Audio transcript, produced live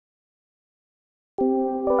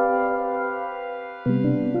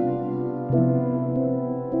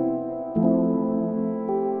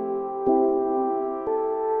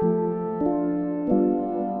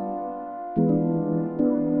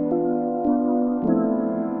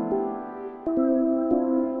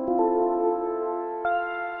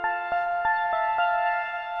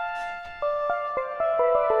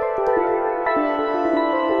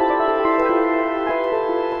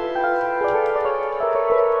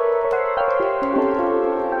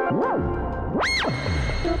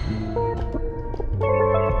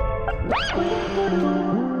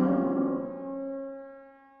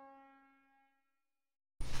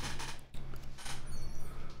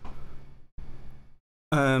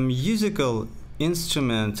Musical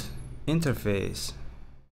instrument interface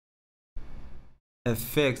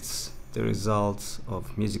affects the results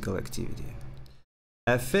of musical activity.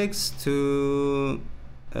 Affects to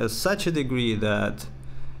such a degree that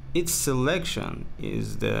its selection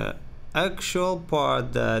is the actual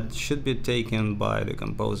part that should be taken by the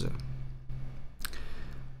composer.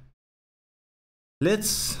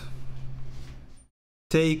 Let's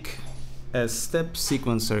take a step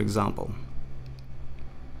sequencer example.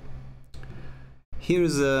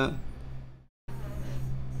 Here's a,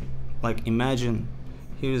 imagine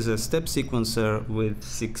here's a step sequencer with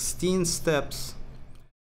 16 steps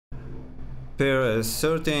per a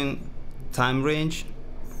certain time range.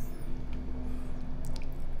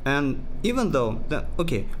 And even though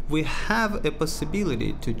we have a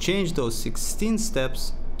possibility to change those 16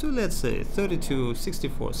 steps to, let's say, 32,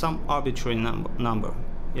 64, some arbitrary number,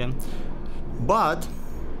 yeah. But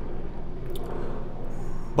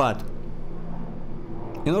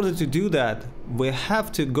in order to do that, we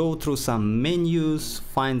have to go through some menus,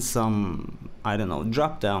 find some, I don't know,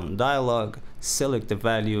 drop down dialog, select a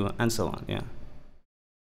value, and so on, yeah.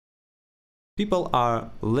 People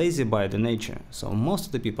are lazy by the nature, so most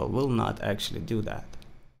of the people will not actually do that.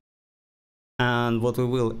 And what we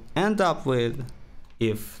will end up with,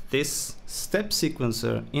 if this step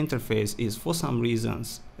sequencer interface is for some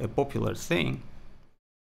reasons a popular thing,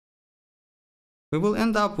 we will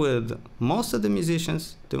end up with most of the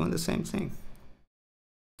musicians doing the same thing,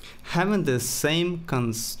 having the same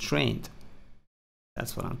constraint.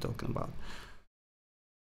 That's what I'm talking about.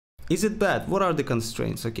 Is it bad? What are the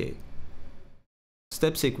constraints? Okay.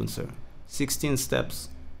 Step sequencer, 16 steps,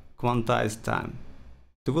 quantized time.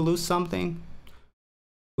 Do we lose something?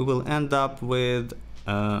 We will end up with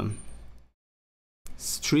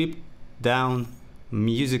stripped down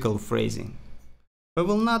musical phrasing. We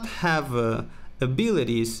will not have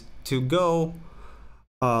abilities to go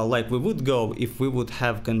like we would go if we would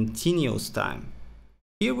have continuous time.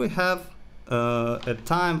 Here we have a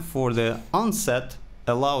time for the onset,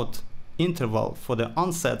 allowed interval for the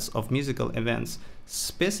onsets of musical events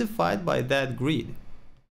specified by that grid.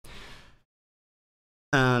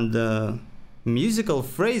 And musical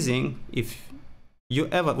phrasing, if you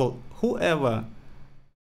ever, well, whoever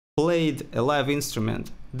played a live instrument,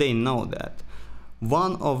 they know that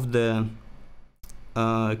one of the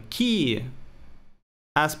key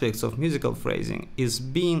aspects of musical phrasing is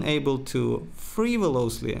being able to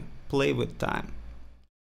frivolously play with time.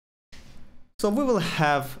 So we will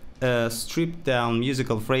have a stripped down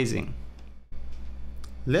musical phrasing.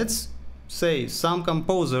 Let's say some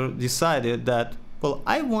composer decided that, well,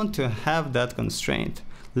 I want to have that constraint.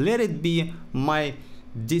 Let it be my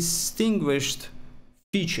distinguished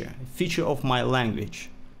feature of my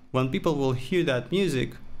language. When people will hear that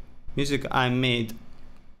music I made,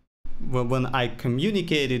 when I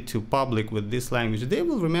communicated to public with this language, they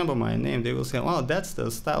will remember my name. They will say, oh, that's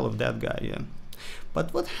the style of that guy, yeah.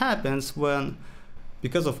 But what happens when,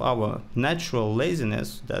 because of our natural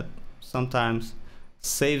laziness that sometimes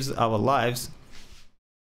saves our lives,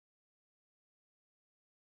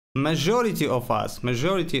 majority of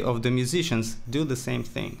the musicians do the same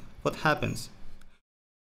thing. What happens?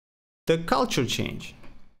 The culture change.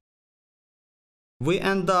 We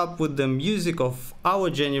end up with the music of our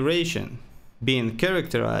generation being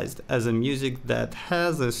characterized as a music that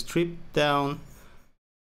has a stripped down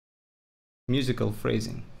musical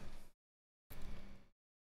phrasing.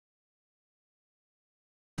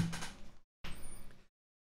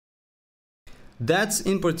 That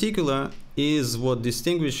in particular is what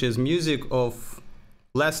distinguishes music of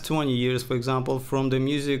last 20 years, for example, from the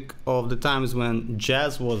music of the times when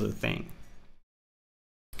jazz was a thing.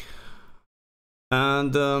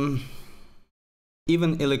 And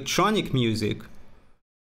even electronic music,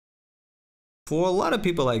 for a lot of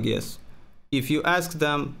people, I guess, if you ask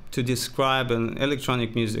them to describe an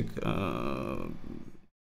electronic music,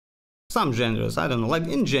 some genres, I don't know, like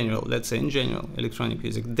in general, let's say in general, electronic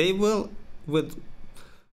music, they will, with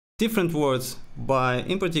different words,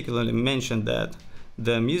 in particularly mention that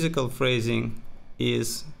the musical phrasing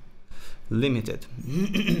is limited.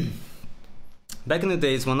 Back in the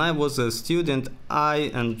days when I was a student, I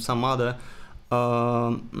and some other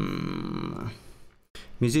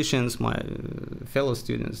musicians, my fellow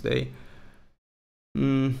students,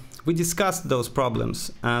 we discussed those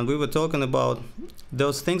problems and we were talking about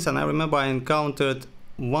those things. And I remember I encountered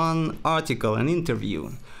one article, an interview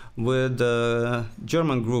with a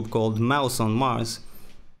German group called Mouse on Mars,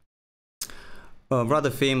 rather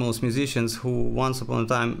famous musicians who once upon a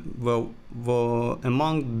time were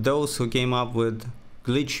among those who came up with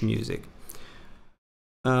glitch music.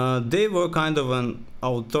 They were kind of an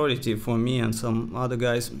authority for me and some other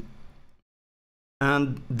guys,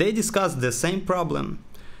 and they discussed the same problem: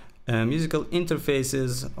 musical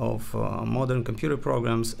interfaces of modern computer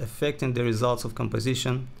programs affecting the results of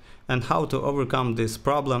composition, and how to overcome this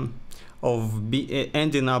problem of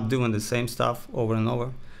ending up doing the same stuff over and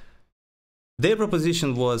over. Their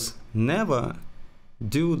proposition was never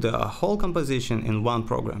do the whole composition in one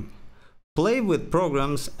program. Play with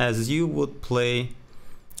programs as you would play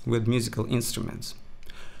with musical instruments.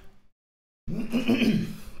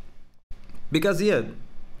 Because yeah,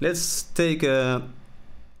 let's take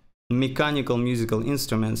mechanical musical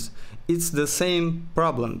instruments. It's the same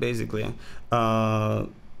problem basically. 4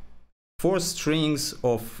 strings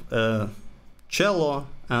of cello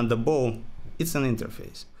and the bow, it's an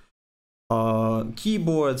interface.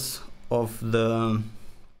 Keyboards of the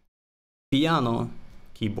piano,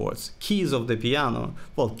 keyboards, keys of the piano,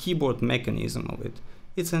 well, keyboard mechanism of it,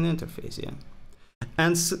 it's an interface, yeah.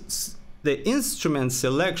 And the instrument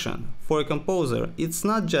selection for a composer, it's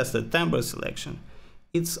not just a timbre selection,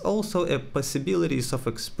 it's also a possibilities of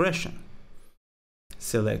expression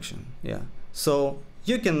selection, yeah. So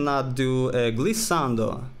you cannot do a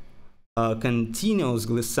glissando, a continuous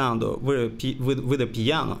glissando with a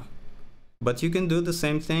piano, but you can do the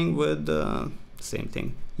same thing with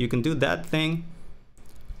you can do that thing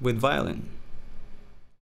with violin,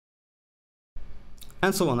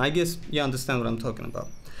 and so on. I guess you understand what I'm talking about.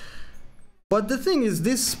 But the thing is,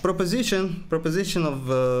 this proposition of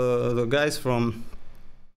the guys from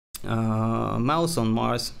Mouse on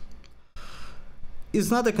Mars is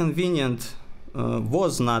not a convenient,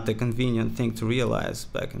 was not a convenient thing to realize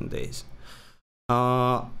back in the days.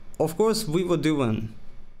 Of course, we were doing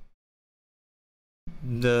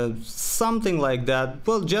something like that,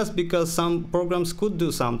 well, just because some programs could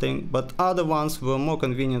do something, but other ones were more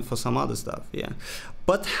convenient for some other stuff, yeah.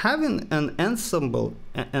 But having an ensemble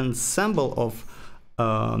of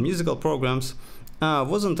musical programs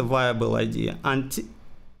wasn't a viable idea until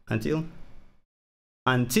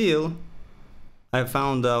I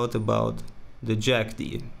found out about the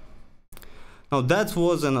QjackCtl. Now that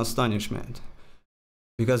was an astonishment,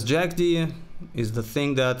 because QjackCtl is the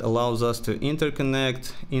thing that allows us to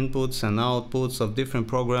interconnect inputs and outputs of different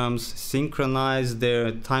programs, synchronize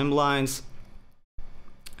their timelines,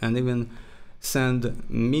 and even send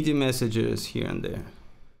MIDI messages here and there.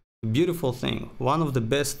 Beautiful thing. One of the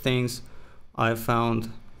best things I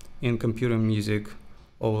found in computer music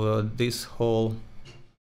over this whole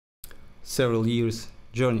several years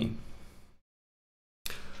journey.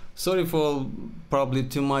 Sorry for probably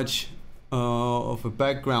too much of a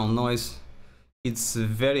background noise. It's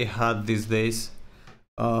very hot these days,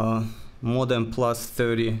 more than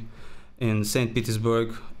 +30 in St.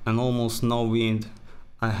 Petersburg, and almost no wind.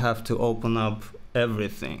 I have to open up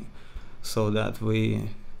everything so that we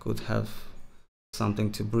could have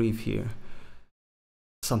something to breathe here,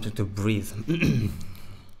 something to breathe.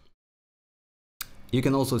 You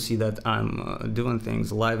can also see that I'm doing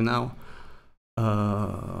things live now,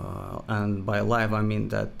 and by live I mean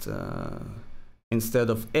that instead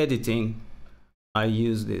of editing, I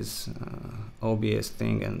use this OBS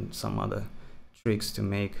thing and some other tricks to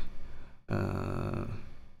make the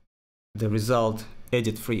result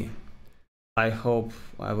edit free. I hope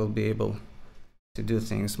I will be able to do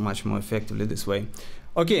things much more effectively this way.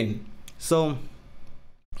 Okay, so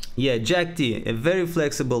yeah, QjackCtl, a very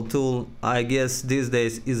flexible tool, I guess these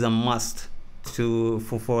days is a must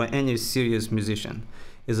for any serious musician.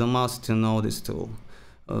 Is a must to know this tool,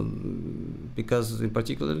 because in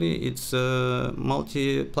particularly it's a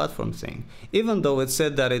multi-platform thing, even though it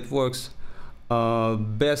said that it works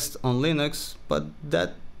best on Linux, but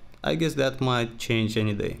that, I guess that might change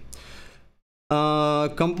any day.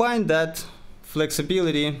 Combine that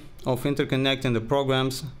flexibility of interconnecting the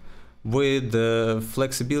programs with the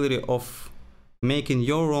flexibility of making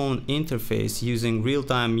your own interface using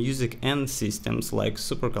real-time music end systems like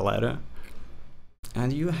Supercollider,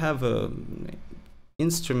 and you have an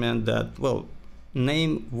instrument that, well,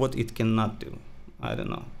 name what it cannot do. I don't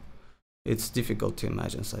know. It's difficult to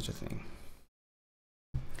imagine such a thing.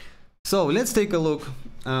 So let's take a look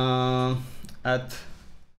at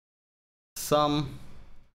some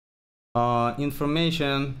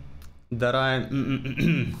information that I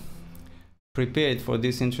prepared for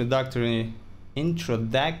this introductory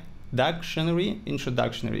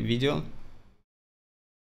video.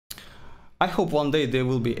 I hope one day there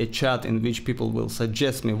will be a chat in which people will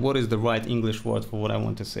suggest me what is the right English word for what I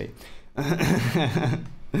want to say.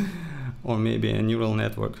 Or maybe a neural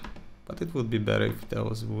network. But it would be better if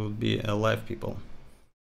those would be alive people.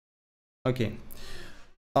 Okay.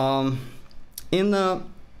 In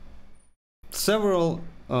several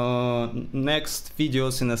next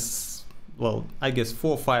videos in well, I guess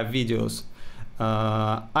 4 or 5 videos.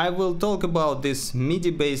 I will talk about this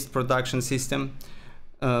MIDI-based production system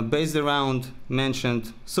based around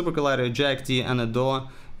mentioned Supercollider, QjackCtl, and a DAW.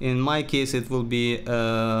 In my case, it will be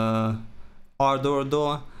Ardor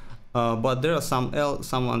DAW, but there are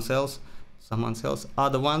someone else,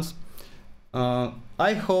 other ones.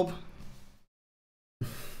 I hope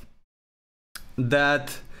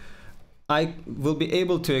that I will be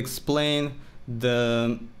able to explain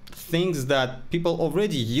the things that people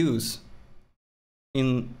already use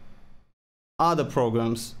in other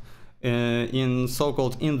programs in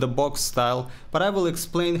so-called in-the-box style, but I will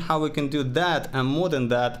explain how we can do that and more than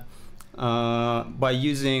that by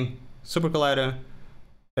using Supercollider,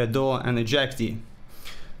 a DAW, and a QjackCtl.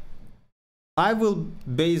 I will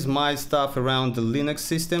base my stuff around the Linux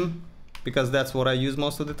system because that's what I use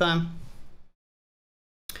most of the time.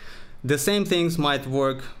 The same things might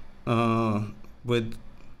work with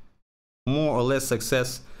more or less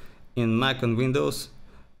success in Mac and Windows.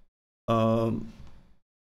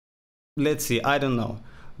 Let's see, I don't know,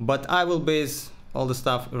 but I will base all the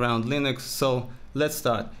stuff around Linux. So let's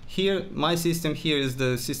start. Here, my system here is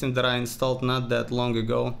the system that I installed not that long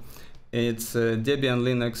ago. It's Debian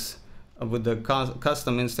Linux with the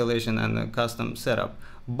custom installation and a custom setup.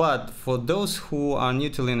 But for those who are new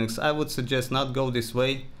to Linux, I would suggest not go this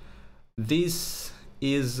way. This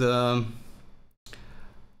is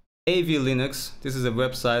AVLinux. This is a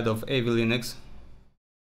website of AVLinux.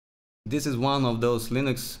 This is one of those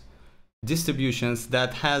Linux distributions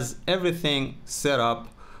that has everything set up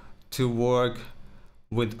to work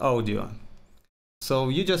with audio. So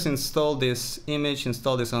you just install this image,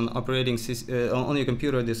 install this on operating on your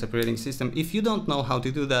computer, this operating system. If you don't know how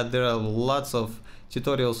to do that, there are lots of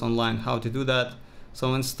tutorials online how to do that.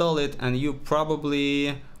 So install it and you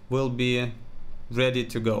probably will be ready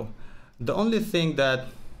to go. The only thing that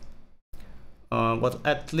well,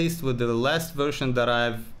 at least with the last version that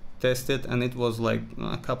I've tested, and it was like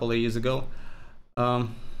a couple of years ago, there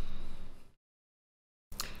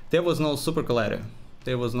was no Supercollider.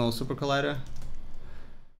 There was no Supercollider.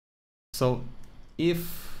 So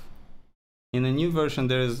if in a new version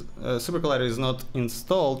there is Supercollider is not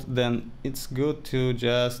installed, then it's good to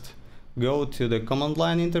just go to the command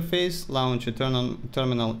line interface, launch a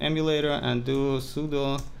terminal emulator, and do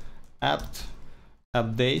sudo apt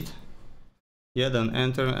update. Yeah, then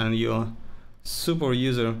enter and your super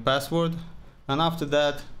user password, and after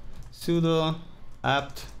that sudo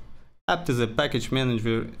apt is a package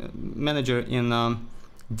manager in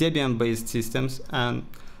Debian based systems, and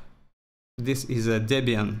this is a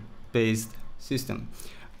Debian based system.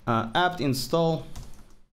 Apt install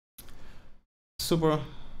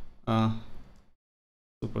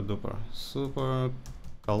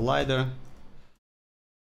Supercollider.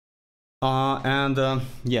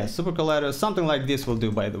 Yeah, Supercollider, something like this will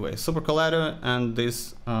do, by the way. Supercollider and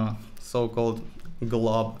this so-called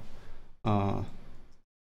glob,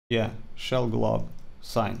 yeah, shell glob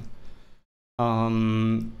sign.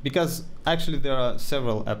 Because actually there are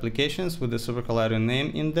several applications with the Supercollider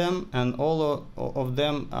name in them, and all of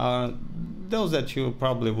them are those that you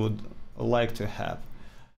probably would like to have.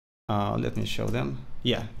 Let me show them.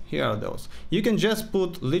 Yeah, here are those. You can just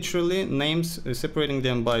put literally names, separating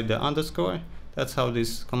them by the underscore. That's how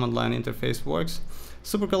this command line interface works.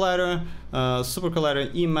 Supercollider,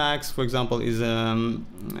 Supercollider Emacs, for example, is an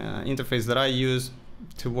interface that I use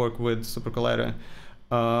to work with Supercollider.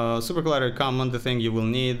 Supercollider command, the thing you will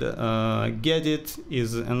need. Gedit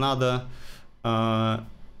is another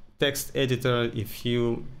text editor. If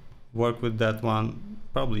you work with that one,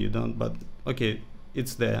 probably you don't, but okay,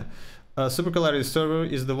 it's there. Supercollider server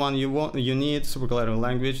is the one you need. Supercollider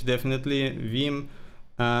language, definitely. Vim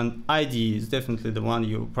and IDE is definitely the one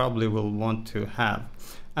you probably will want to have.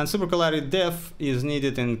 And Supercollider def is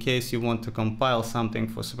needed in case you want to compile something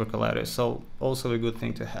for Supercollider, so also a good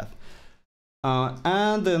thing to have.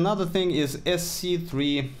 And another thing is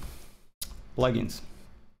SC3 plugins.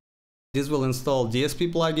 This will install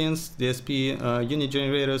DSP plugins, DSP unit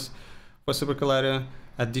generators for Supercollider,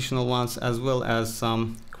 additional ones, as well as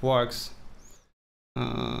some quarks.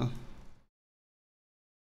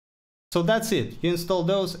 So that's it. You install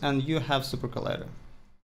those and you have Supercollider.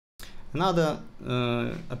 Another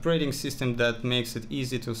operating system that makes it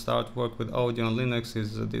easy to start work with audio on Linux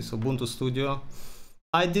is this Ubuntu Studio.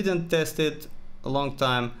 I didn't test it a long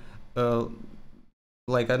time,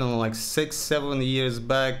 like I don't know, like 6-7 years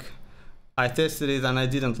back. I tested it and I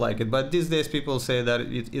didn't like it, but these days people say that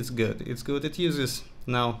it's good. It's good. It uses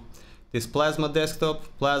now this Plasma desktop.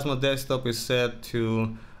 Plasma desktop is set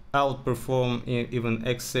to outperform even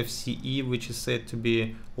XFCE, which is said to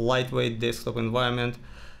be lightweight desktop environment.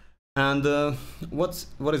 And what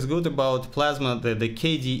is good about Plasma, the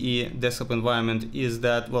KDE desktop environment, is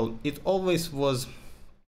that, well, it always was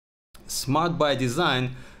smart by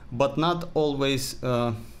design, but not always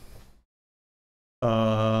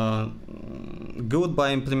good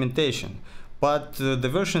by implementation. But the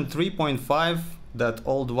version 3.5, that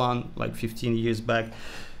old one, like 15 years back,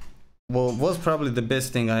 well, was probably the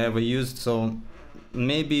best thing I ever used. So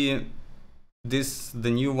maybe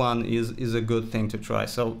the new one is a good thing to try.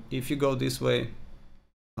 So if you go this way,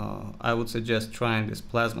 I would suggest trying this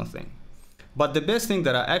Plasma thing. But the best thing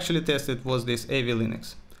that I actually tested was this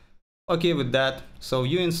AVLinux. Okay, with that, so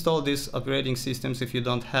you install these operating systems if you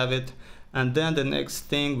don't have it, and then the next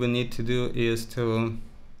thing we need to do is to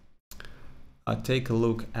take a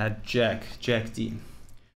look at QjackCtl.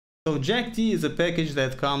 So QjackCtl is a package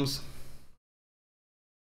that comes.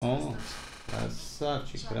 Oh,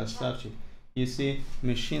 красавчик. You see,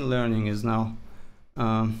 machine learning is now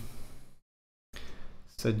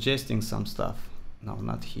suggesting some stuff. No,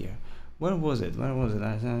 not here. Where was it?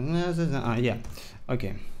 Yeah.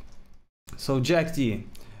 Okay. So QjackCtl,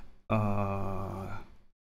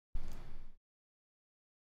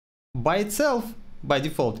 by itself, by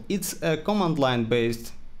default, it's a command line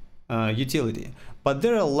based utility, but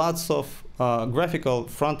there are lots of graphical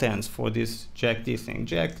front ends for this QjackCtl thing.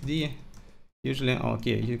 QjackCtl, usually,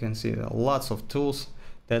 okay, you can see there are lots of tools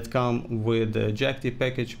that come with the QjackCtl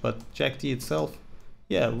package, but QjackCtl itself,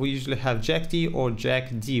 yeah, we usually have QjackCtl or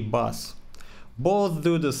QjackD bus. Both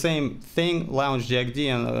do the same thing, launch QjackD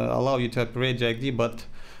and allow you to operate QjackD, but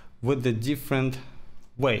with a different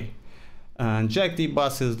way. And QjackD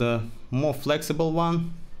bus is the more flexible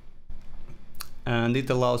one, and it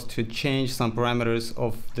allows to change some parameters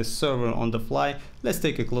of the server on the fly. Let's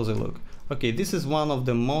take a closer look. Okay, this is one of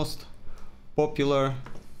the most popular.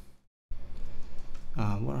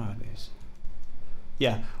 Where are these?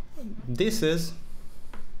 Yeah, this is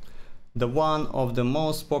the one of the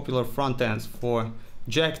most popular front ends for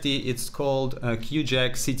QjackCtl. It's called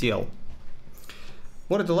QjackCtl.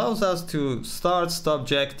 What it allows us to start, stop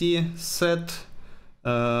QjackCtl, set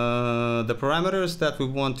the parameters that we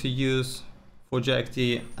want to use for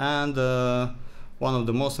QjackCtl, and one of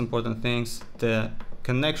the most important things, the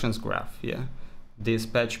connections graph, yeah, this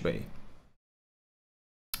patch bay.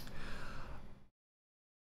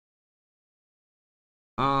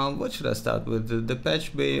 What should I start with, the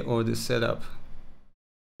patch bay or the setup?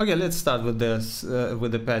 Okay, let's start with this,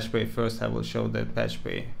 with the patch bay first. I will show the patch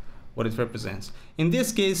bay, what it represents. In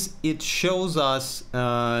this case, it shows us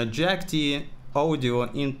QjackCtl audio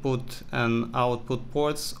input and output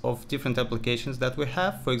ports of different applications that we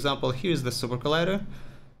have. For example, here's the Supercollider,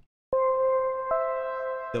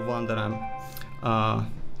 the one that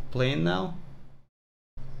I'm playing now.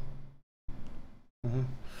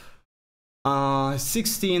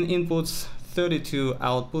 16 inputs, 32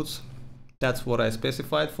 outputs. That's what I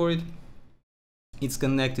specified for it. It's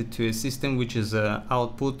connected to a system which is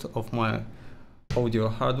output of my audio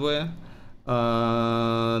hardware.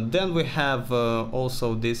 Then we have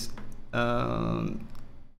also this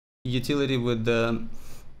utility with the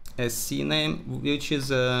SC name, which is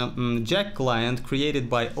a Jack client created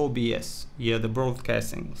by OBS, yeah, the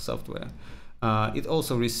broadcasting software. It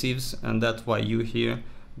also receives, and that's why you hear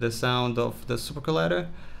the sound of the Supercollider.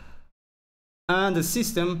 And the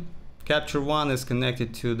system Capture One is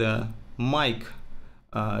connected to the mic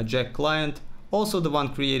Jack client, also the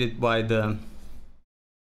one created by the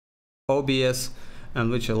OBS, and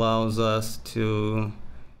which allows us to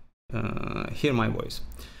hear my voice.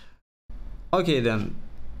 Okay, then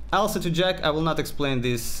also to Jack, I will not explain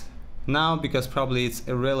this now because probably it's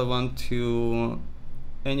irrelevant to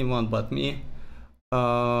anyone but me.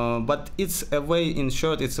 But it's a way, in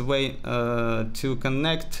short, it's a way to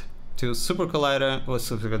connect to Supercollider or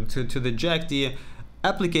to the QjackCtl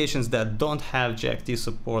applications that don't have QjackCtl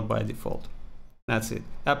support by default. That's it.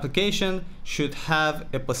 Application should have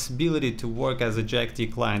a possibility to work as a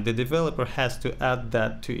QjackCtl client. The developer has to add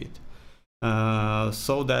that to it,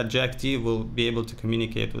 so that QjackCtl will be able to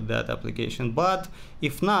communicate with that application. But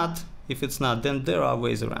if not, if it's not, then there are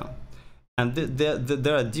ways around. And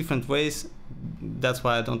there are different ways. That's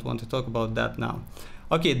why I don't want to talk about that now.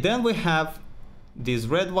 Okay, then we have these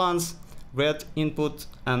red ones, red input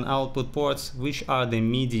and output ports, which are the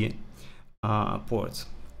MIDI ports.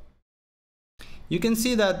 You can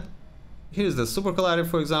see that here's the Supercollider,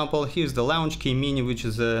 for example. Here's the Launch Key Mini, which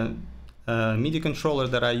is a MIDI controller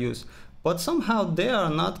that I use. But somehow they are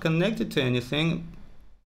not connected to anything.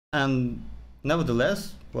 And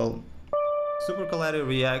nevertheless, well, Supercollider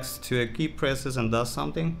reacts to a key presses and does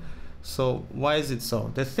something. So why is it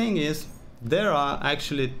so? The thing is, there are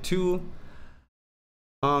actually two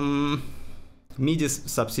MIDI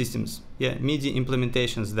subsystems, MIDI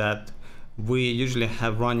implementations that we usually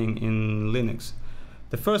have running in Linux.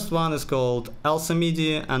 The first one is called ALSA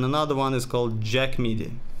MIDI and another one is called Jack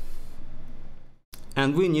MIDI.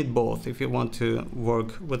 And we need both if you want to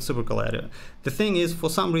work with Supercollider. The thing is, for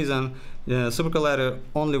some reason, Supercollider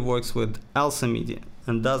only works with ALSA MIDI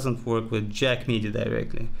and doesn't work with Jack MIDI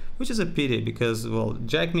directly, which is a pity because, well,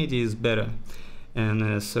 Jack MIDI is better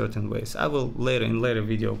in certain ways. I will in later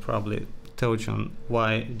video probably touch on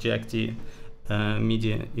why QjackCtl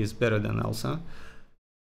MIDI is better than ALSA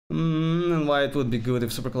and why it would be good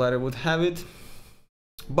if Supercollider would have it.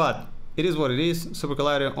 But it is what it is.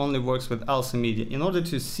 Supercollider only works with ALSA MIDI. In order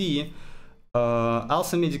to see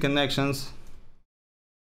ALSA MIDI connections,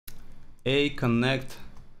 connect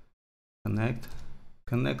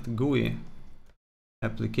GUI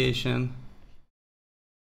application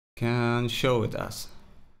can show it us.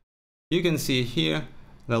 You can see here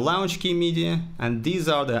the launch key MIDI, and these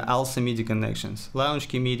are the ALSA MIDI connections. Launch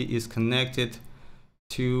key MIDI is connected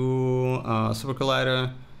to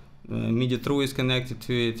Supercollider, MIDI through is connected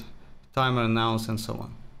to it, timer announce, and so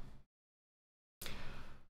on.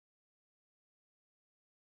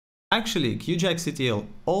 Actually, QjackCtl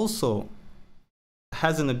also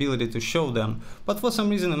has an ability to show them, but for some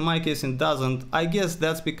reason in my case it doesn't. I guess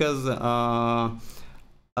that's because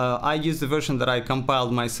I used the version that I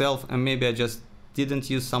compiled myself, and maybe I just didn't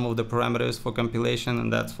use some of the parameters for compilation,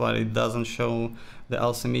 and that's why it doesn't show the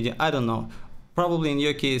ALSA MIDI. I don't know. Probably in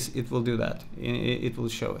your case it will do that. It will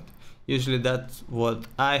show it. Usually that's what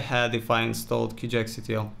I had if I installed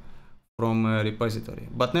QjackCtl from a repository.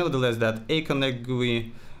 But nevertheless, that connect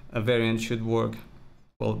GUI variant should work.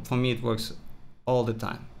 Well, for me it works all the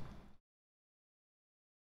time.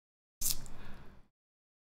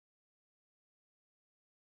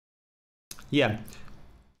 Yeah.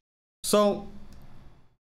 So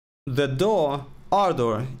the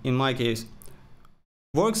R-door in my case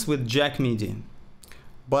works with Jack MIDI,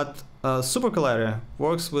 but Supercollider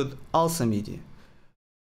works with ALSA MIDI.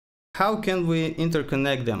 How can we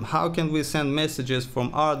interconnect them? How can we send messages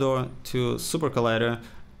from R-door to Supercollider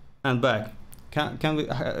and back?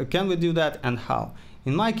 Can we do that, and how?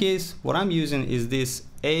 In my case, what I'm using is this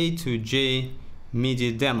A2J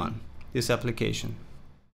MIDI daemon, this application.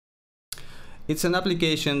 It's an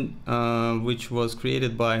application which was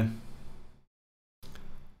created by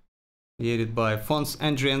Fons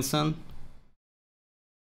Andriensen.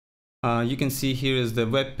 You can see here is the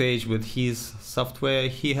web page with his software.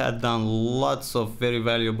 He had done lots of very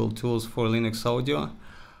valuable tools for Linux audio,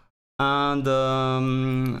 and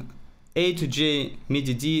A2J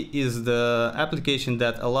MIDI D is the application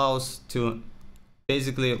that allows to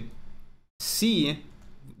basically see,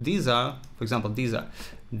 these are, for example, these are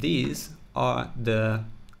the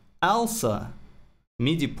ALSA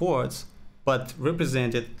MIDI ports, but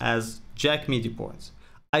represented as Jack MIDI ports.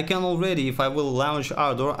 I can already, if I will launch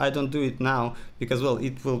R-door, I don't do it now because, well,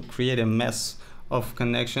 it will create a mess of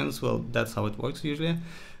connections. Well, that's how it works usually.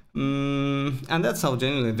 And that's how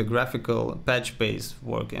generally the graphical patch bays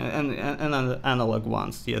work, and analog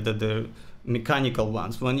ones, the mechanical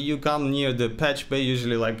ones. When you come near the patch bay,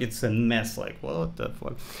 usually like it's a mess, like what the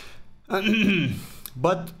fuck.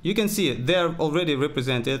 But you can see they're already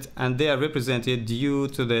represented, and they are represented due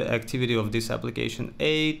to the activity of this application,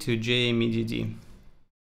 A2J MIDI D.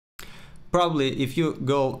 Probably if you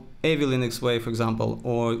go AVLinux way, for example,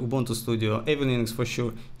 or Ubuntu Studio, AVLinux for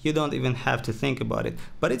sure, you don't even have to think about it.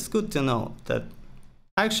 But it's good to know that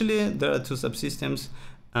actually there are two subsystems,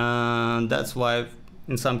 and that's why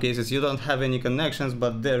in some cases you don't have any connections,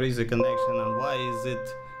 but there is a connection, and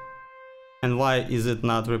why is it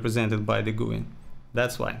not represented by the GUI?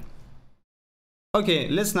 That's why. Okay,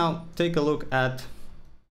 let's now take a look at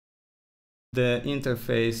the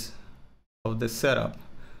interface of the setup.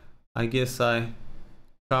 I guess I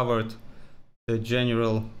covered the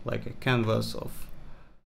general, like a canvas of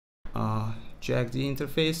QjackCtl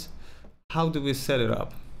interface. How do we set it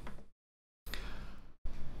up?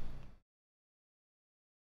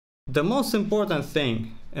 The most important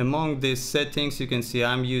thing among these settings, you can see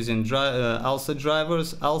I'm using ALSA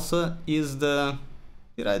drivers. ALSA is the...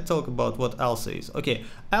 Did I talk about what ALSA is? Okay,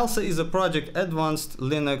 ALSA is a Project Advanced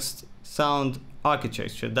Linux Sound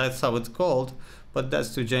Architecture. That's how it's called, but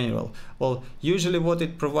that's too general. Well, usually what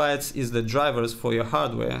it provides is the drivers for your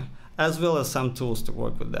hardware, as well as some tools to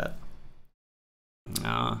work with that.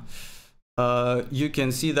 You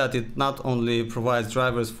can see that it not only provides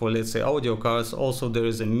drivers for, let's say, audio cards, also there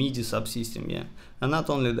is a MIDI subsystem, yeah. And not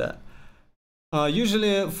only that,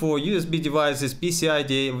 Usually for USB devices, PCI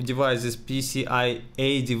devices,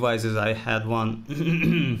 PCIe devices, I had one.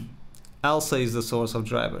 ALSA is the source of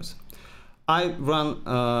drivers. I run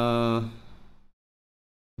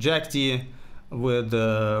QjackCtl with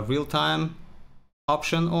the real-time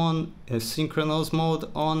option on, synchronous mode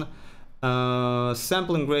on,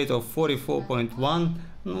 sampling rate of 44.1.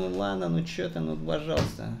 Ну ладно, ну чё ты, ну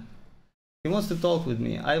пожалуйста. He wants to talk with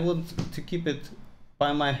me. I want to keep it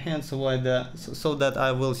by my hand so that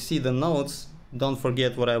I will see the notes. Don't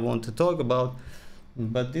forget what I want to talk about.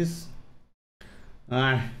 But this...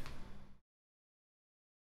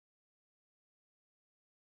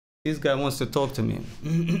 this guy wants to talk to me.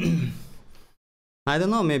 I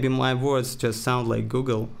don't know, maybe my words just sound like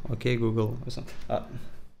Google. Okay, Google or something.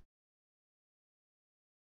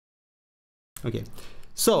 Okay,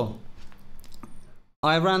 so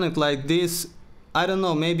I run it like this. I don't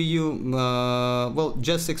know, maybe you, well,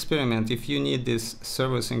 just experiment if you need this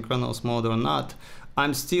servo synchronous mode or not.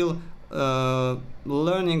 I'm still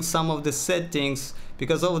learning some of the settings,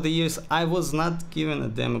 because over the years I was not given a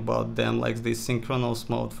damn about them, like this synchronous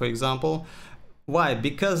mode, for example. Why?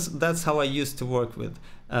 Because that's how I used to work with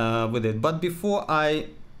it. But before I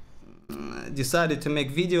decided to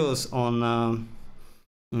make videos on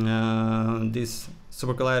this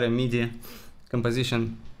Supercollider MIDI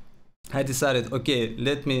composition, I decided, okay,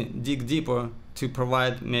 let me dig deeper to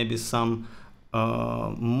provide maybe some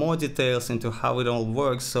more details into how it all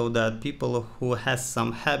works, so that people who has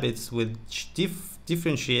some habits which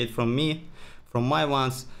differentiate from me, from my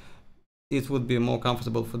ones, it would be more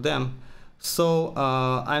comfortable for them. So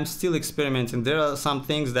I'm still experimenting. There are some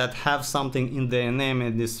things that have something in their name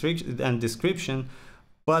and description,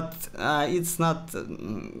 but it's not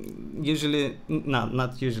usually,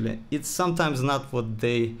 not usually, it's sometimes not what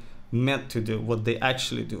they meant to do, what they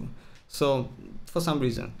actually do. So for some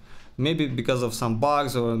reason, maybe because of some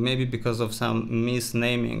bugs, or maybe because of some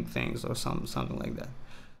misnaming things, or something like that.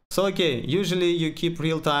 So okay, usually you keep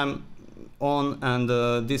real-time on, and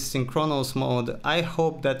this synchronous mode, I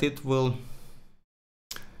hope that it will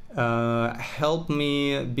help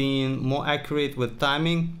me being more accurate with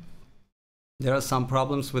timing. There are some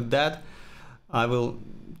problems with that. I will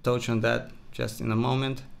touch on that just in a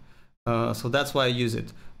moment. So that's why I use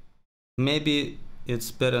it. Maybe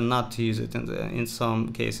it's better not to use it in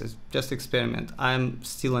some cases. Just experiment. I'm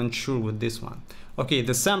still unsure with this one. Okay,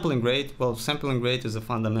 the sampling rate. Well, sampling rate is a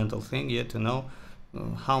fundamental thing here to know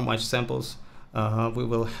how much samples we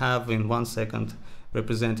will have in 1 second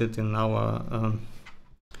represented in our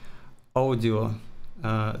audio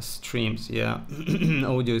streams, yeah.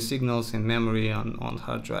 Audio signals in memory on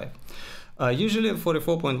hard drive. Usually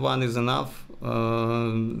 44.1 is enough.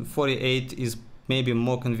 48 is maybe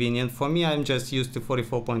more convenient. For me, I'm just used to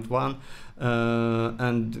 44.1,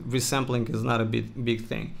 and resampling is not a big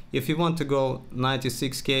thing. If you want to go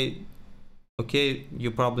 96K, okay,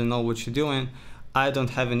 you probably know what you're doing. I don't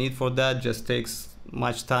have a need for that, just takes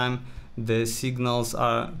much time. The signals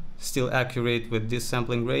are still accurate with this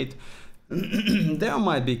sampling rate. There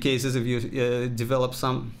might be cases if you develop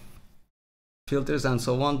some filters and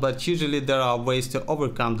so on, but usually there are ways to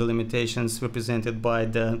overcome the limitations represented by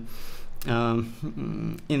the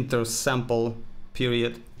intersample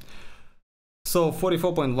period. So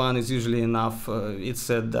 44.1 is usually enough. It's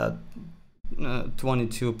said that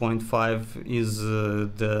 22.5 is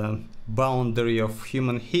the boundary of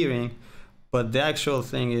human hearing, but the actual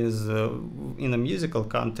thing is, in a musical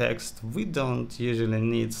context, we don't usually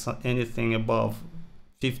need anything above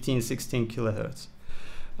 15-16 kilohertz.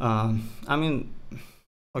 I mean,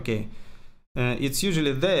 okay, it's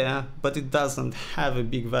usually there, but it doesn't have a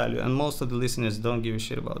big value, and most of the listeners don't give a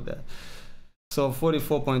shit about that. So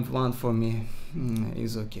 44.1 for me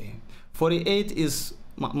is okay. 48 is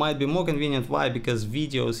might be more convenient. Why? Because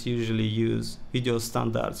video standards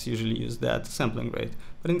usually use that sampling rate.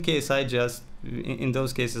 But in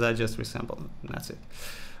those cases I just resample, and that's it.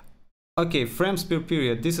 Okay, frames per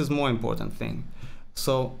period. This is more important thing.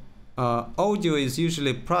 So audio is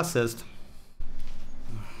usually processed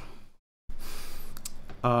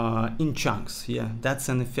in chunks. Yeah, that's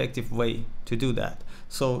an effective way to do that.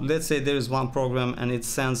 So let's say there is one program and it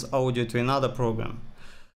sends audio to another program.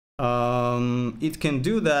 It can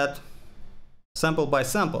do that sample by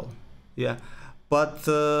sample, yeah, but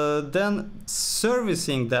then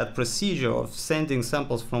servicing that procedure of sending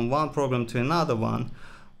samples from one program to another one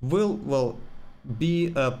will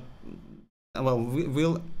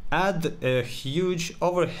add a huge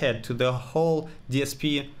overhead to the whole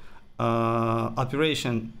DSP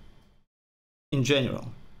operation in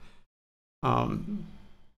general.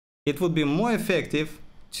 It would be more effective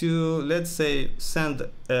to, let's say, send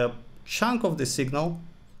a chunk of the signal,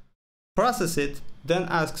 process it, then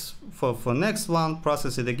asks for next one,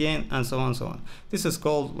 process it again, and so on, so on. This is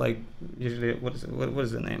called, like, usually, what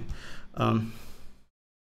is the name?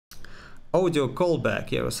 Audio callback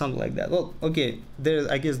here, or something like that. Well, okay,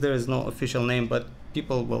 I guess there is no official name, but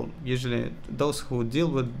people will usually, those who deal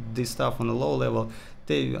with this stuff on a low level,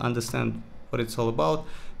 they understand what it's all about.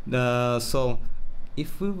 So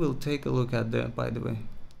if we will take a look at the, by the way,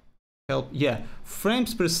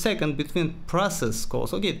 frames per second between process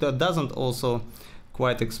calls. Okay, that doesn't also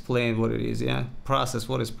quite explain what it is. Yeah, process,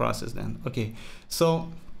 what is process then? Okay, so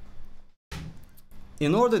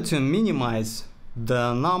in order to minimize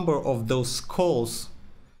the number of those calls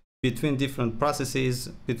between different processes,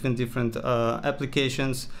 between different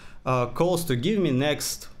applications, calls to give me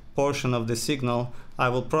next portion of the signal, I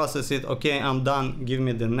will process it, okay, I'm done, give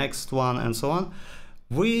me the next one, and so on.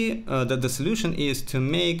 The solution is to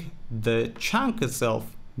make the chunk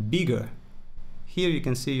itself bigger. Here you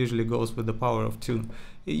can see usually goes with the power of 2.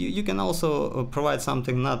 You can also provide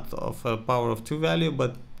something not of a power of 2 value,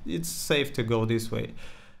 but it's safe to go this way.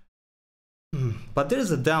 But there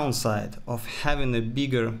is a downside of having a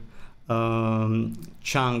bigger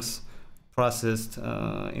chunks processed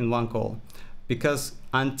in one call, because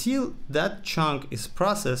until that chunk is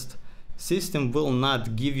processed, system will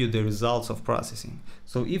not give you the results of processing.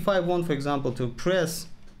 So if I want, for example, to press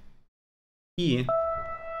E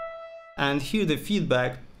and hear the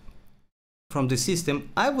feedback from the system,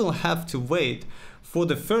 I will have to wait for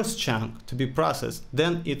the first chunk to be processed,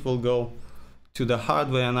 then it will go to the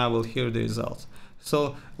hardware and I will hear the results.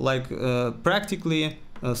 So like practically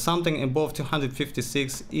something above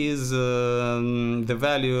 256 is the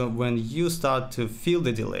value when you start to feel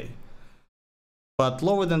the delay. But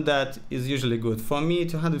lower than that is usually good. For me,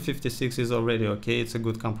 256 is already okay. It's a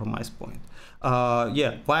good compromise point.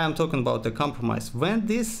 Yeah, why I'm talking about the compromise? When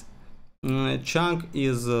this chunk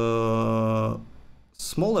is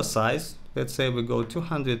smaller size, let's say we go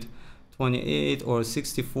 228 or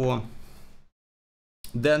 64,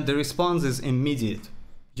 then the response is immediate.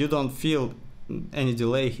 You don't feel any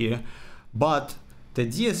delay here. But the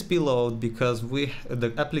DSP load, because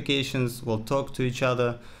the applications will talk to each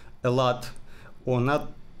other a lot, or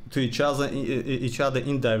not to each other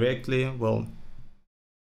indirectly, well,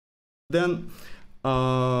 then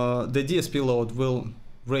the DSP load will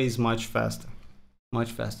raise much faster.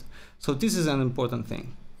 So this is an important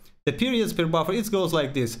thing. The periods per buffer, it goes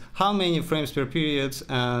like this: how many frames per periods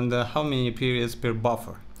and how many periods per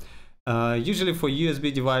buffer. Usually for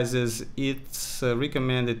USB devices, it's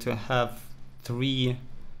recommended to have 3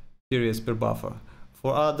 periods per buffer.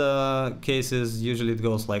 For other cases, usually it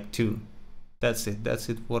goes like 2. That's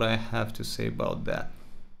it what I have to say about that.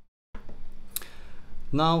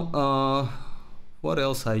 Now what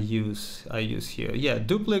else I use here? Yeah,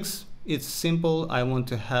 duplex, it's simple. I want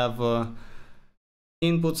to have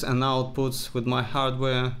inputs and outputs with my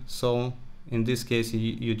hardware, so in this case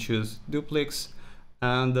you choose duplex,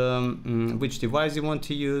 and which device you want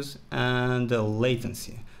to use, and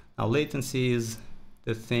latency. Now latency is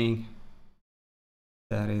the thing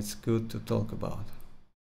that is good to talk about.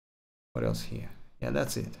 What else here? Yeah,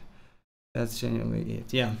 that's it. That's generally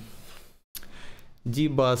it. Yeah,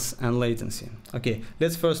 D-bus and latency. Okay,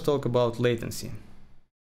 let's first talk about latency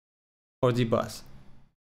or D-bus.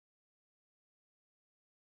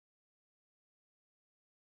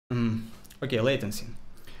 Okay, latency.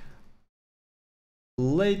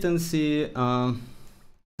 Latency,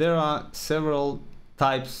 there are several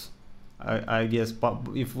types, I guess, but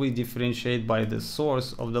if we differentiate by the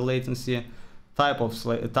source of the latency,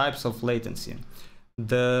 types of latency.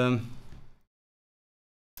 The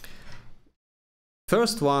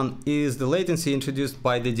first one is the latency introduced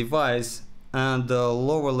by the device and the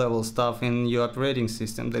lower level stuff in your operating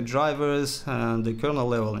system, the drivers and the kernel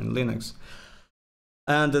level in Linux.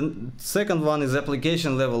 And the second one is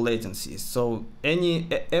application level latency. So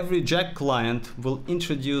every Jack client will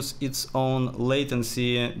introduce its own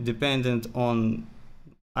latency dependent on,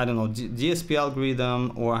 I don't know, DSP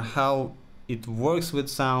algorithm or how it works with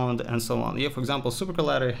sound and so on. Yeah, for example,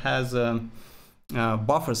 Supercollider has a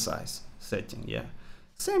buffer size setting. Yeah,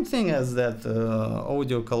 same thing as that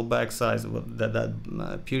audio callback size with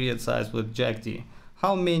that period size with JackD.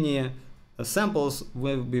 How many samples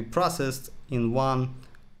will be processed in one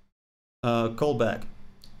callback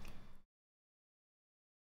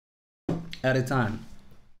at a time.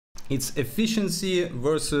 It's efficiency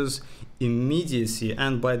versus immediacy,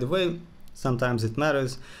 and by the way, sometimes it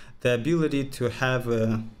matters, the ability to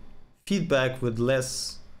have feedback with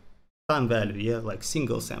less time value, yeah, like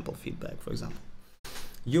single sample feedback, for example.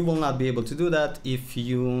 You will not be able to do that if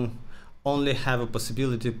you only have a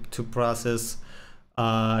possibility to process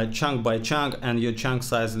chunk by chunk, and your chunk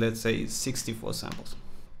size, let's say, is 64 samples.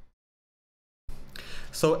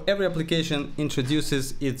 So every application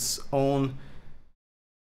introduces its own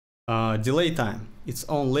delay time, its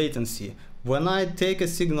own latency. When I take a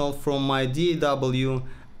signal from my DAW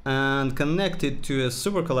and connect it to a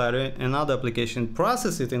supercollider, another application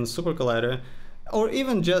process it in supercollider, or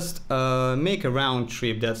even just make a round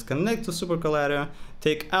trip that's connect to supercollider,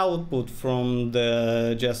 take output from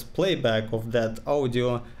the just playback of that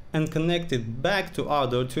audio and connect it back to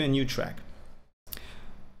audio to a new track.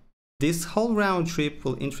 This whole round trip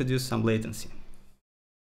will introduce some latency.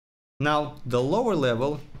 Now, the lower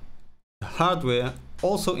level, the hardware,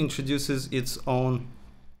 also introduces its own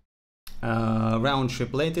round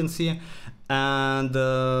trip latency, and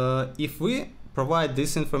if we provide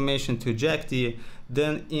this information to QjackCtl,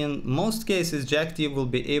 then in most cases QjackCtl will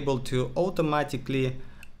be able to automatically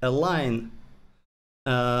align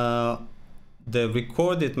the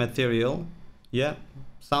recorded material, yeah,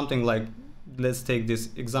 something like, let's take this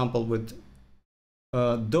example with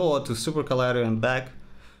DAW to supercollider and back.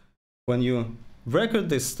 When you record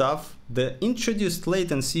this stuff, the introduced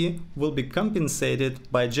latency will be compensated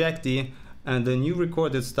by QjackCtl, and the new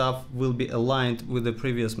recorded stuff will be aligned with the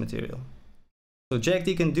previous material. So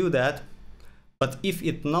QjackCtl can do that, but if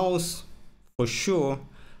it knows for sure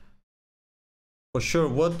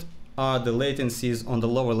what are the latencies on the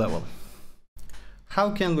lower level. How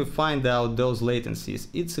can we find out those latencies?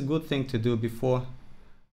 It's a good thing to do before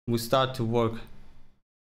we start to work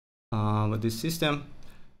with this system.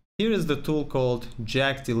 Here is the tool called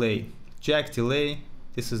QjackCtl. QjackCtl,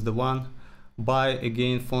 this is the one, by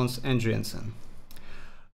again Fons Andriensen.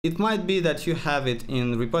 It might be that you have it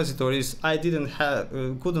in repositories. I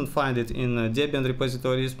couldn't find it in Debian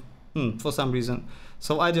repositories for some reason.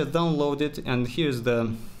 So I just download it, and here's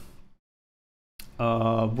the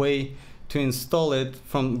way to install it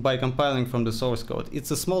by compiling from the source code. It's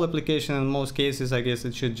a small application in most cases. I guess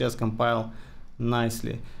it should just compile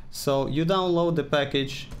nicely. So you download the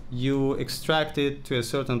package, you extract it to a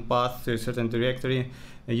certain path, to a certain directory.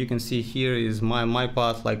 You can see here is my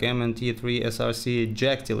path, like mnt3 src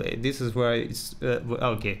QjackCtl. This is where it's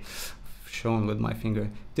okay, shown with my finger.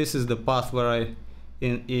 This is the path where I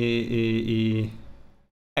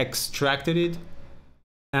extracted it,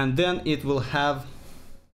 and then it will have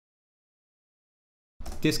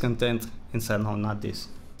this content inside. No, not this.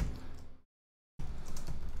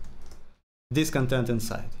 This content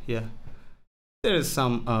inside, yeah. There is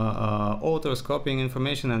some authors copying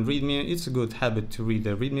information and readme. It's a good habit to read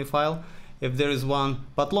the readme file if there is one.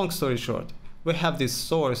 But long story short, we have this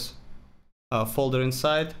source folder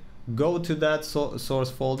inside. Go to that source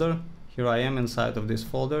folder. Here I am inside of this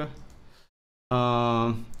folder.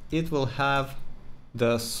 It will have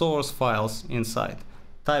the source files inside.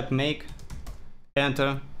 Type make,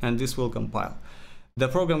 enter, and this will compile. The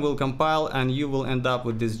program will compile, and you will end up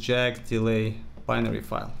with this QjackCtl binary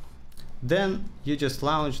file. Then you just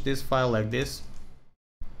launch this file like this.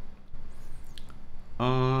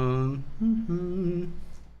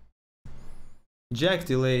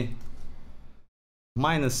 QjackCtl -e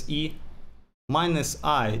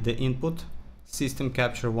 -i, the input, system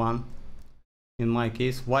capture 1. In my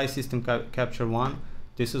case, why system capture 1?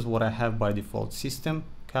 This is what I have by default, system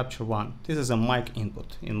capture 1. This is a mic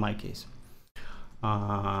input in my case.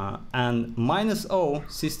 And -o,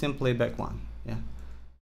 system playback 1. Yeah.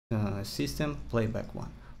 System playback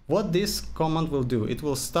 1. What this command will do, it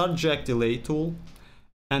will start QjackCtl tool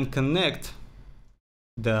and connect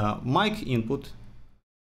the mic input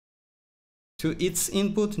to its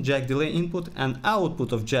input, QjackCtl input, and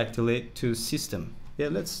output of QjackCtl to system. Yeah,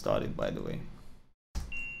 let's start it, by the way.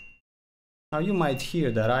 Now you might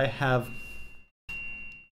hear that I have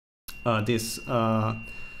this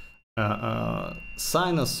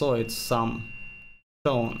sinusoid some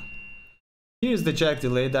tone. Here's the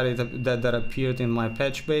QjackCtl that appeared in my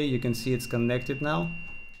patch bay. You can see it's connected now.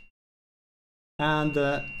 And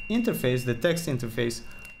the interface, the text interface,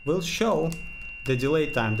 will show the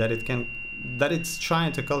delay time that it's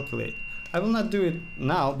trying to calculate. I will not do it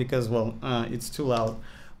now because, well, it's too loud,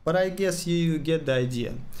 but I guess you get the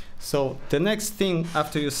idea. So the next thing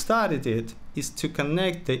after you started it is to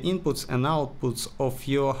connect the inputs and outputs of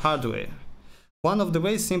your hardware. One of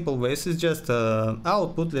the simple ways is just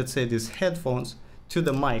output, let's say these headphones, to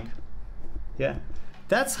the mic. Yeah,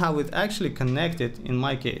 that's how it actually connected in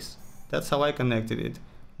my case. That's how I connected it.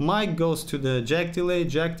 Mic goes to the QjackCtl,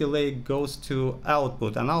 QjackCtl goes to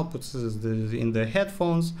output, and output is in the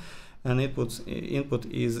headphones, and input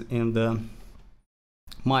is in the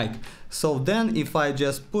mic. So then if I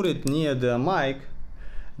just put it near the mic,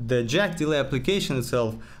 the jack delay application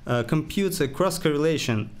itself computes a cross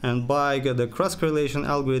correlation, and by the cross correlation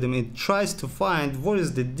algorithm it tries to find what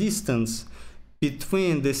is the distance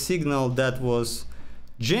between the signal that was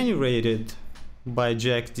generated by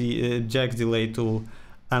jack delay tool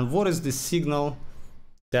and what is the signal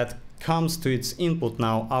that comes to its input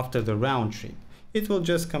now after the round trip. It will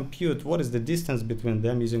just compute what is the distance between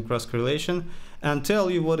them using cross correlation and tell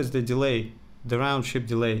you what is the delay, the round trip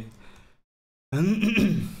delay.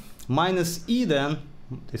 Minus e then,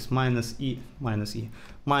 this minus e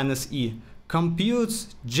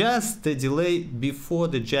computes just the delay before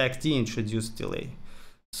the jack-d introduced delay.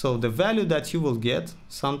 So the value that you will get,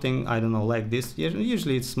 something, I don't know, like this,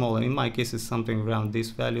 usually it's smaller, in my case it's something around this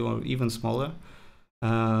value or even smaller.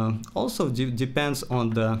 Also depends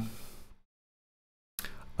on the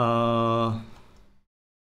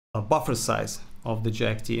buffer size of the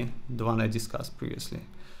jack-d, the one I discussed previously.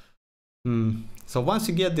 So once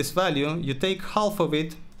you get this value, you take half of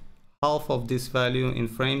it, half of this value in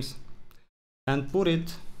frames, and put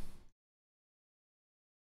it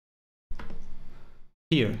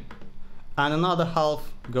here, and another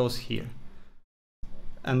half goes here,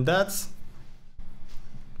 and that's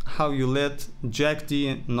how you let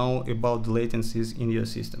jack-d know about the latencies in your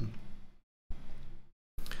system.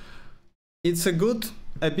 It's a good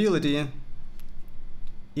ability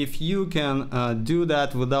if you can do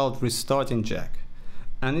that without restarting jack,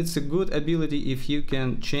 and it's a good ability if you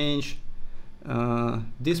can change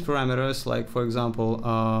these parameters, like for example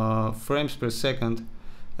frames per second,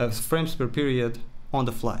 frames per period on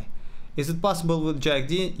the fly. Is it possible with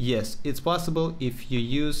jack-d? Yes, it's possible if you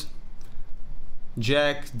use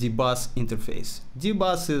jack dbus interface.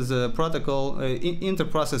 Dbus is a protocol,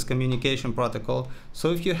 inter-process communication protocol,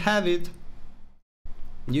 so if you have it,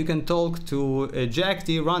 you can talk to a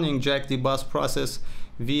jack-d running jack dbus process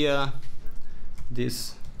via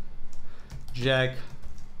this jack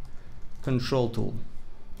control tool.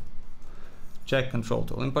 Jack control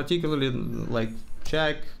tool, in particular, like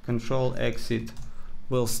jack control exit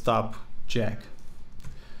will stop jack.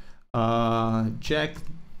 Jack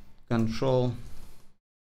control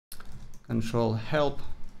help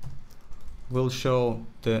will show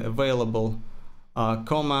the available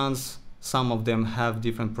commands. Some of them have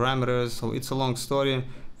different parameters, so it's a long story.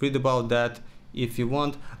 Read about that if you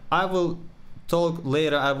want. I will talk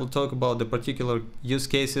later, I will talk about the particular use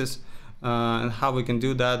cases and how we can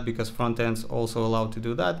do that, because front ends also allow to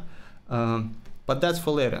do that. But that's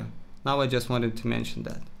for later. Now I just wanted to mention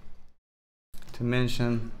that.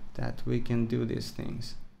 We can do these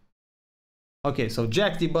things. Okay, so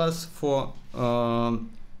jack dbus for on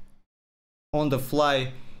the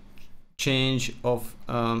fly change of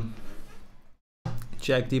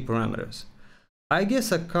jack-d parameters. I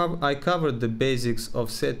guess I covered the basics of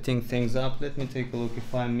setting things up. Let me take a look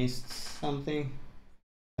if I missed something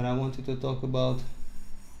that I wanted to talk about.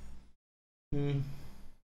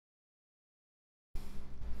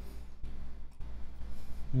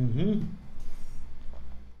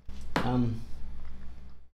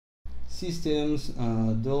 Systems,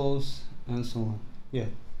 those, and so on. Yeah.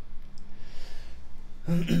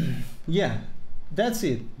 Yeah, that's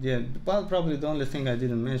it. Yeah, but probably the only thing I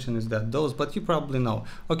didn't mention is that those, but you probably know.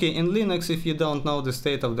 Okay, in Linux, if you don't know the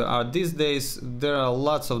state of the art these days, there are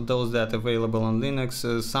lots of those that are available on Linux.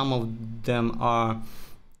 Some of them are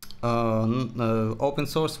open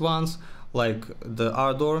source ones, like the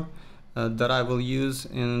Ardor that I will use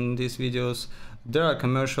in these videos. There are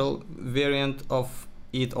commercial variant of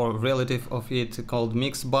it, or relative of it, called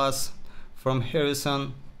Mixbus from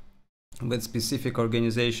Harrison, with specific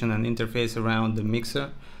organization and interface around the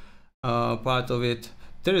mixer part of it.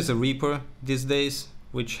 There is a Reaper these days,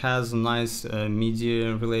 which has nice MIDI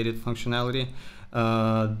related functionality.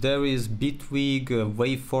 There is Bitwig,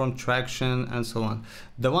 waveform traction, and so on.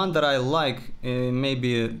 The one that I like,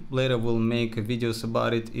 maybe later we'll make videos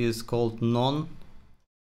about it, is called Non,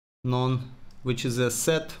 which is a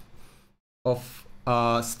set of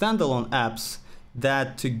standalone apps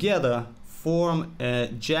that together form a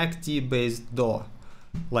jack-d based DAW,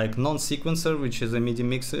 like Non-Sequencer, which is a MIDI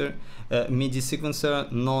mixer, MIDI sequencer,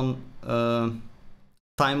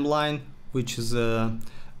 Non-Timeline, which is a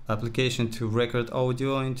application to record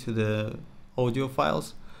audio into the audio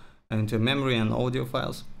files, into memory and audio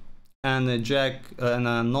files, and a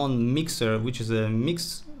Non-Mixer, which is a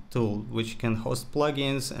mix tool which can host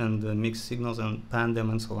plugins and mix signals and pan them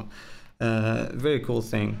and so on. Very cool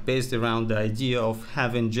thing, based around the idea of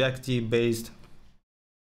having jack-d based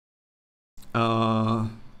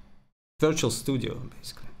virtual studio,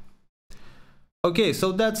 basically. Okay,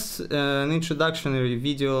 so that's an introductory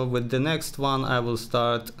video. With the next one I will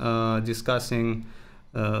start discussing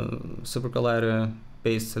Supercollider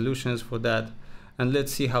based solutions for that, and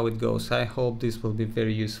let's see how it goes. I hope this will be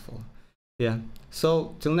very useful. Yeah,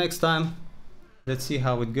 so till next time, let's see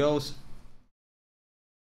how it goes.